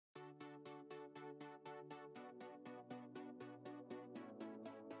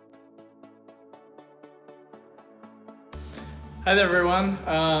Hi there everyone,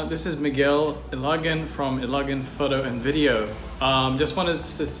 this is Miguel Ilagan from Ilagan Photo and Video. Just wanted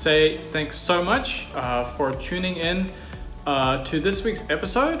to say thanks so much for tuning in to this week's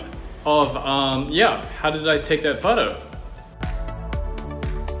episode of how did I take that photo?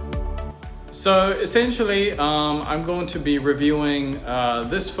 So essentially I'm going to be reviewing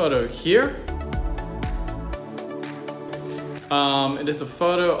this photo here. It is a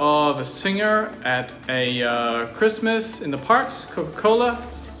photo of a singer at a Christmas in the parks, Coca-Cola,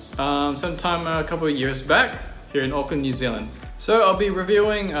 sometime a couple of years back here in Auckland, New Zealand. So I'll be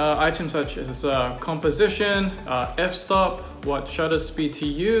reviewing items such as composition, f-stop, what shutter speed to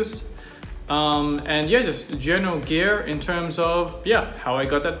use, and just general gear in terms of how I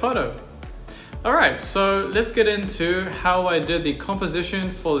got that photo. Alright, so let's get into how I did the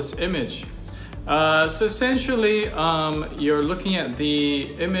composition for this image. So essentially, you're looking at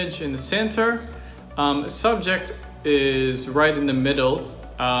the image in the center. Subject is right in the middle.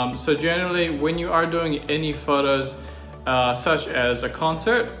 So generally, when you are doing any photos, such as a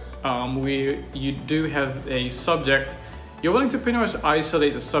concert, you do have a subject. You're willing to pretty much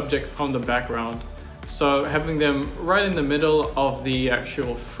isolate the subject from the background. So having them right in the middle of the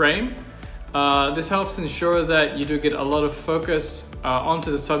actual frame. This helps ensure that you do get a lot of focus onto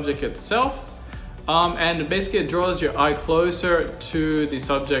the subject itself. And basically it draws your eye closer to the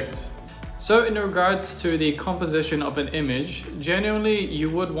subject. So in regards to the composition of an image, generally you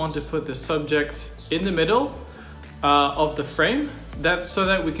would want to put the subject in the middle of the frame. That's so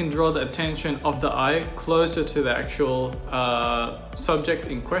that we can draw the attention of the eye closer to the actual subject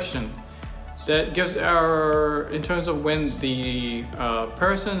in question. That gives in terms of when the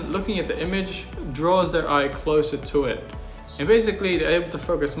person looking at the image draws their eye closer to it. And basically they're able to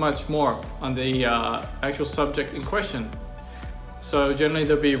focus much more on the actual subject in question. So generally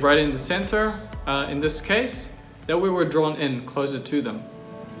they'll be right in the center in this case, that we were drawn in closer to them.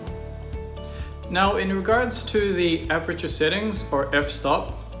 Now in regards to the aperture settings or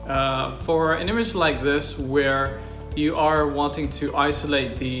f-stop, for an image like this where you are wanting to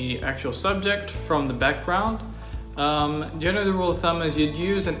isolate the actual subject from the background, generally the rule of thumb is you'd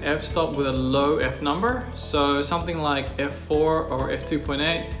use an f-stop with a low f number, so something like f4 or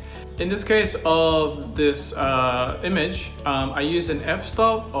f2.8. In this case of this image, I use an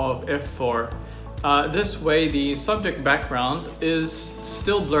f-stop of f4. This way the subject background is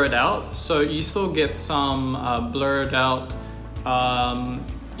still blurred out, so you still get some blurred out.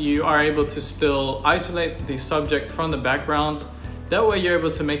 You are able to still isolate the subject from the background. That way you're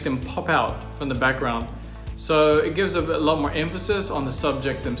able to make them pop out from the background. So it gives a lot more emphasis on the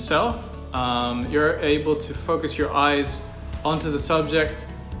subject themselves. You're able to focus your eyes onto the subject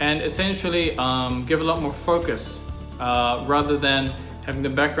and essentially give a lot more focus rather than having the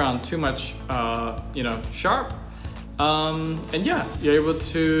background too much sharp. You're able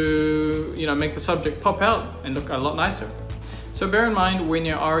to make the subject pop out and look a lot nicer. So bear in mind when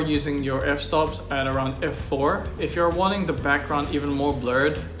you are using your f-stops at around f4, if you're wanting the background even more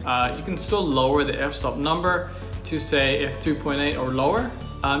blurred, you can still lower the f-stop number to say f2.8 or lower.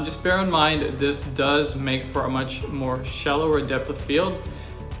 Just bear in mind this does make for a much more shallower depth of field.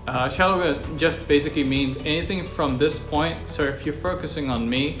 Shallower just basically means anything from this point, so if you're focusing on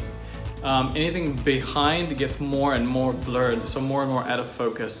me, anything behind gets more and more blurred, so more and more out of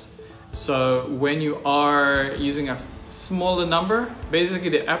focus. So when you are using a smaller number, basically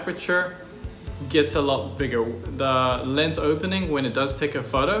the aperture gets a lot bigger. The lens opening when it does take a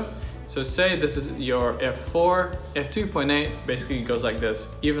photo, so say this is your f4, f2.8 basically goes like this,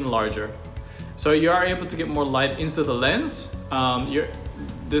 even larger. So you are able to get more light into the lens.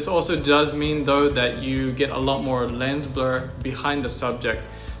 This also does mean though that you get a lot more lens blur behind the subject.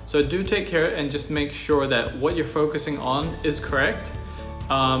 So do take care and just make sure that what you're focusing on is correct.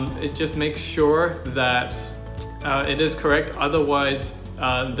 It just makes sure that it is correct, otherwise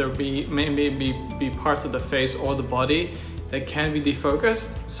there may be parts of the face or the body that can be defocused.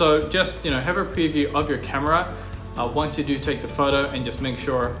 So just have a preview of your camera once you do take the photo and just make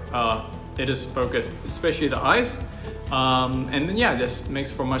sure it is focused, especially the eyes. And then this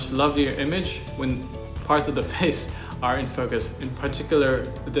makes for a much lovelier image when parts of the face are in focus, in particular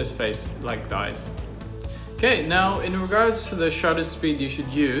this face, like the eyes. Okay, now in regards to the shutter speed you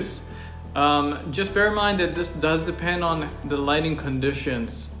should use, just bear in mind that this does depend on the lighting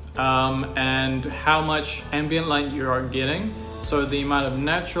conditions and how much ambient light you are getting, so the amount of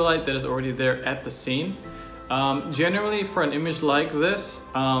natural light that is already there at the scene. Generally for an image like this,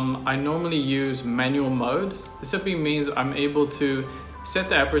 I normally use manual mode. This simply means I'm able to set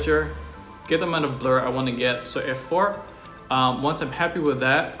the aperture, get the amount of blur I want to get, so f4. Once I'm happy with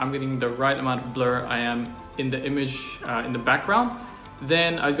that, I'm getting the right amount of blur I am in the image in the background,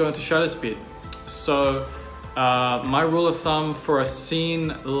 then I'd go into shutter speed. So my rule of thumb for a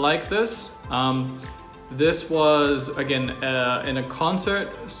scene like this, this was again in a concert,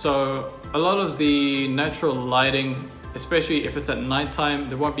 so a lot of the natural lighting, especially if it's at nighttime,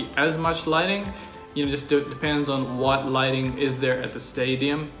 there won't be as much lighting. You know, just depends on what lighting is there at the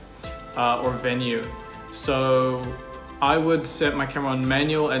stadium or venue. So I would set my camera on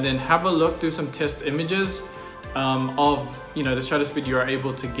manual and then have a look, do some test images of, you know, the shutter speed you are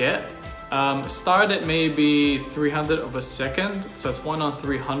able to get. Start at maybe 300 of a second, so it's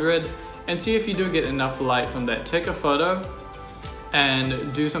 1/300, and see if you do get enough light from that. Take a photo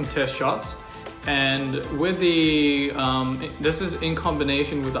and do some test shots. And with the, this is in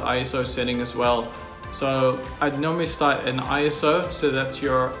combination with the ISO setting as well. So I'd normally start an ISO, so that's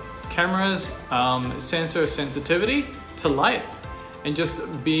your camera's sensor sensitivity to light. And just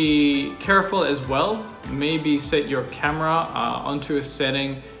be careful as well, maybe set your camera onto a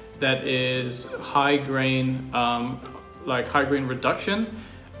setting that is high grain, like high grain reduction.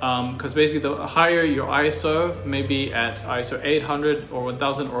 Because basically the higher your ISO, maybe at ISO 800 or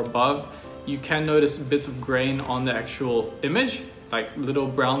 1000 or above, you can notice bits of grain on the actual image, like little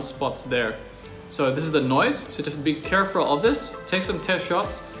brown spots there. So this is the noise, so just be careful of this, take some test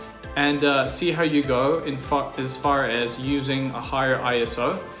shots, and see how you go as far as using a higher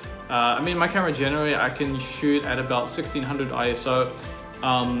ISO. I mean, my camera generally, I can shoot at about 1600 ISO.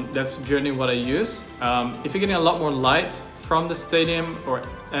 That's generally what I use. If you're getting a lot more light from the stadium or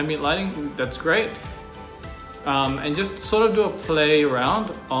ambient lighting, that's great. And just sort of do a play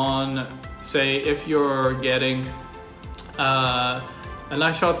around on, say, if you're getting a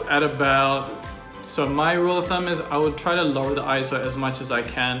nice shot at about, so my rule of thumb is I would try to lower the ISO as much as I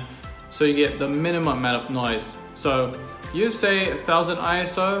can so you get the minimum amount of noise. So use, say, 1000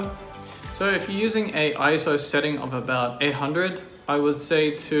 ISO. So if you're using a ISO setting of about 800, I would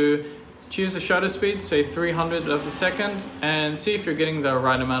say to choose a shutter speed, say 300 of a second, and see if you're getting the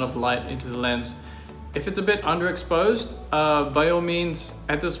right amount of light into the lens. If it's a bit underexposed, by all means,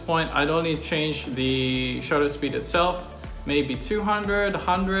 at this point, I'd only change the shutter speed itself, maybe 200,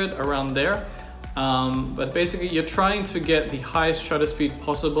 100, around there. But basically, you're trying to get the highest shutter speed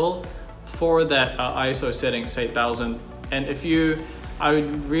possible for that ISO setting, say 1000. And if I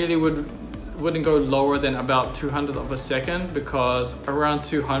really wouldn't go lower than about 200 of a second, because around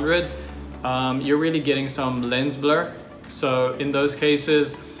 200, you're really getting some lens blur. So in those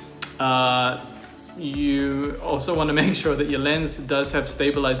cases, you also want to make sure that your lens does have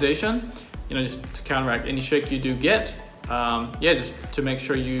stabilization, you know, just to counteract any shake you do get. Yeah, just to make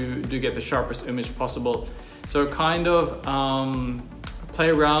sure you do get the sharpest image possible. So kind of play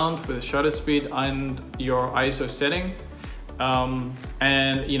around with the shutter speed and your ISO setting.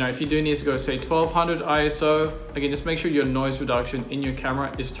 And you know, if you do need to go, say, 1200 ISO, again, just make sure your noise reduction in your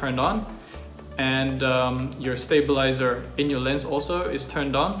camera is turned on, and your stabilizer in your lens also is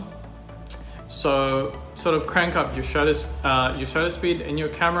turned on. So sort of crank up your shutter speed in your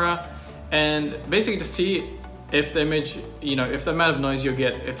camera, and basically to see if the image, you know, if the amount of noise you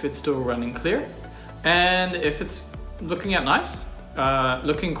get, if it's still running clear, and if it's looking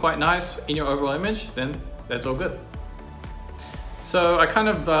quite nice in your overall image, then that's all good. So I kind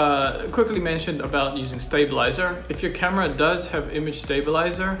of quickly mentioned about using stabilizer. If your camera does have image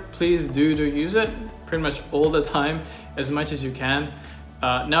stabilizer, please do use it pretty much all the time, as much as you can.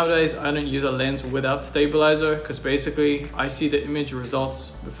 Nowadays, I don't use a lens without stabilizer, because basically I see the image results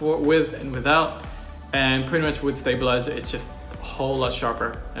before, with and without, and pretty much with stabilizer, it's just a whole lot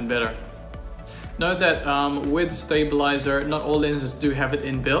sharper and better. Note that with stabilizer, not all lenses do have it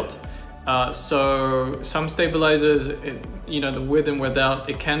inbuilt. So some stabilizers, you know, the with and without,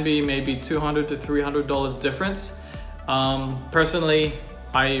 it can be maybe $200 to $300 difference. Personally,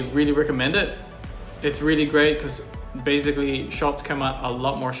 I really recommend it. It's really great because basically shots come out a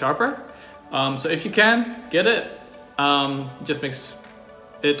lot more sharper. So if you can, get it. Just makes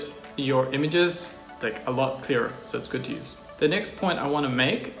your images like a lot clearer, so it's good to use. The next point I want to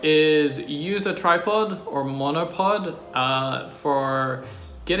make is use a tripod or monopod for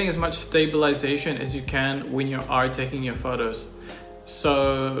getting as much stabilization as you can when you are taking your photos.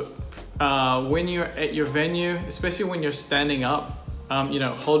 So when you're at your venue, especially when you're standing up, you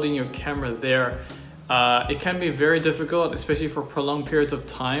know, holding your camera there, it can be very difficult, especially for prolonged periods of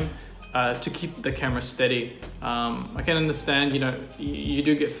time, to keep the camera steady. I can understand, you know, you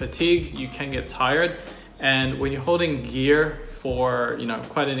do get fatigued, you can get tired, and when you're holding gear for, you know,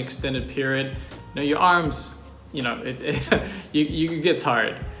 quite an extended period, you know, your arms, you know, you get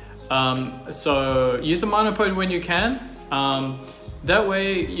tired. So use a monopod when you can. That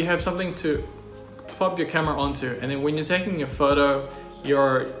way you have something to pop your camera onto, and then when you're taking your photo,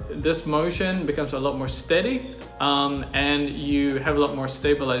 this motion becomes a lot more steady, and you have a lot more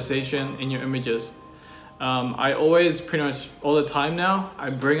stabilization in your images. I always, pretty much all the time now,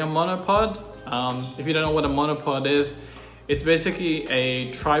 I bring a monopod. If you don't know what a monopod is, it's basically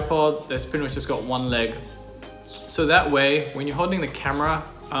a tripod that's pretty much just got one leg. So that way, when you're holding the camera,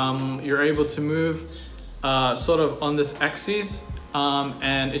 you're able to move sort of on this axis,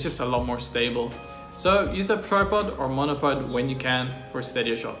 and it's just a lot more stable. So use a tripod or monopod when you can for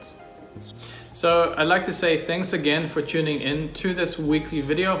steadier shots. So I'd like to say thanks again for tuning in to this weekly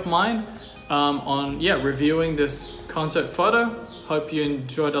video of mine on reviewing this concert photo. Hope you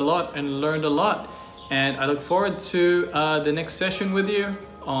enjoyed a lot and learned a lot, and I look forward to the next session with you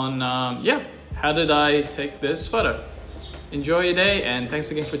on how did I take this photo. Enjoy your day, and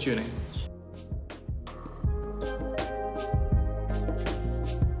thanks again for tuning.